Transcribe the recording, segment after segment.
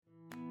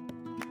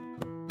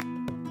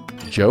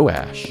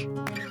Joash.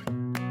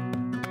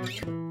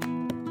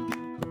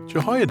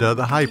 Jehoiada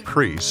the high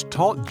priest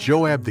taught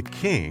Joab the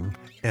king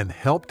and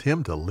helped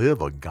him to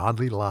live a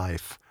godly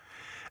life.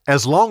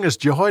 As long as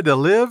Jehoiada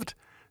lived,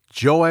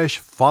 Joash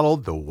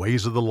followed the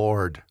ways of the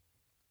Lord.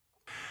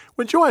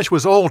 When Joash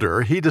was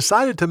older, he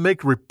decided to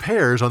make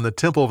repairs on the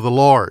temple of the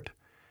Lord.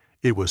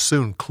 It was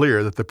soon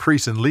clear that the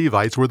priests and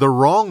Levites were the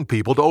wrong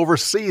people to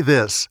oversee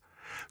this.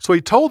 So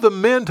he told the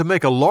men to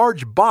make a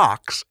large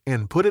box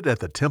and put it at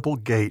the temple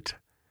gate.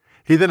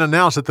 He then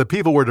announced that the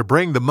people were to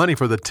bring the money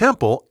for the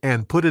temple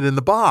and put it in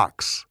the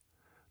box.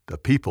 The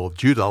people of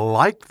Judah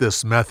liked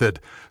this method.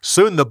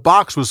 Soon the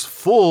box was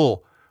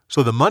full,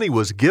 so the money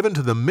was given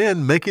to the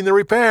men making the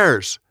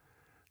repairs.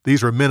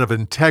 These were men of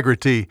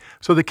integrity,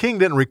 so the king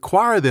didn't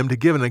require them to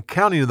give an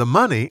accounting of the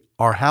money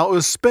or how it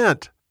was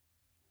spent.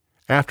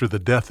 After the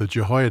death of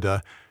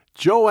Jehoiada,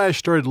 Joash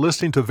started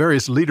listening to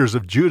various leaders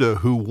of Judah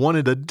who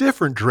wanted a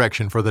different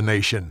direction for the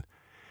nation.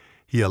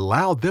 He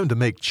allowed them to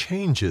make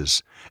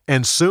changes,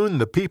 and soon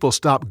the people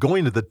stopped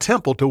going to the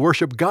temple to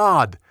worship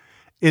God.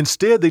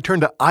 Instead, they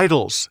turned to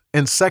idols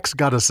and sex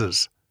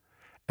goddesses.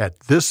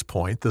 At this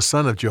point, the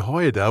son of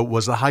Jehoiada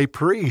was a high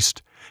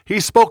priest. He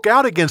spoke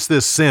out against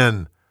this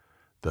sin.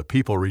 The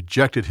people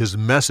rejected his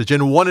message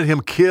and wanted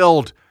him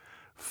killed.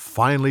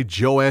 Finally,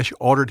 Joash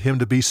ordered him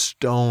to be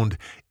stoned,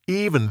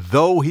 even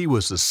though he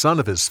was the son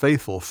of his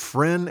faithful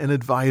friend and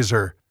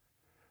advisor.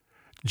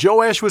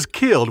 Joash was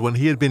killed when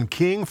he had been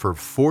king for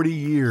 40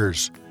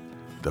 years.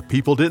 The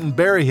people didn't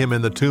bury him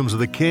in the tombs of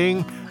the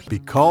king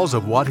because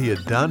of what he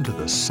had done to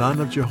the son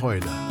of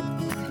Jehoiada.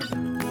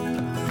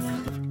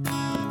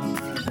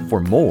 For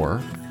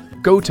more,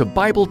 go to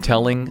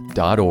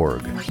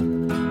BibleTelling.org.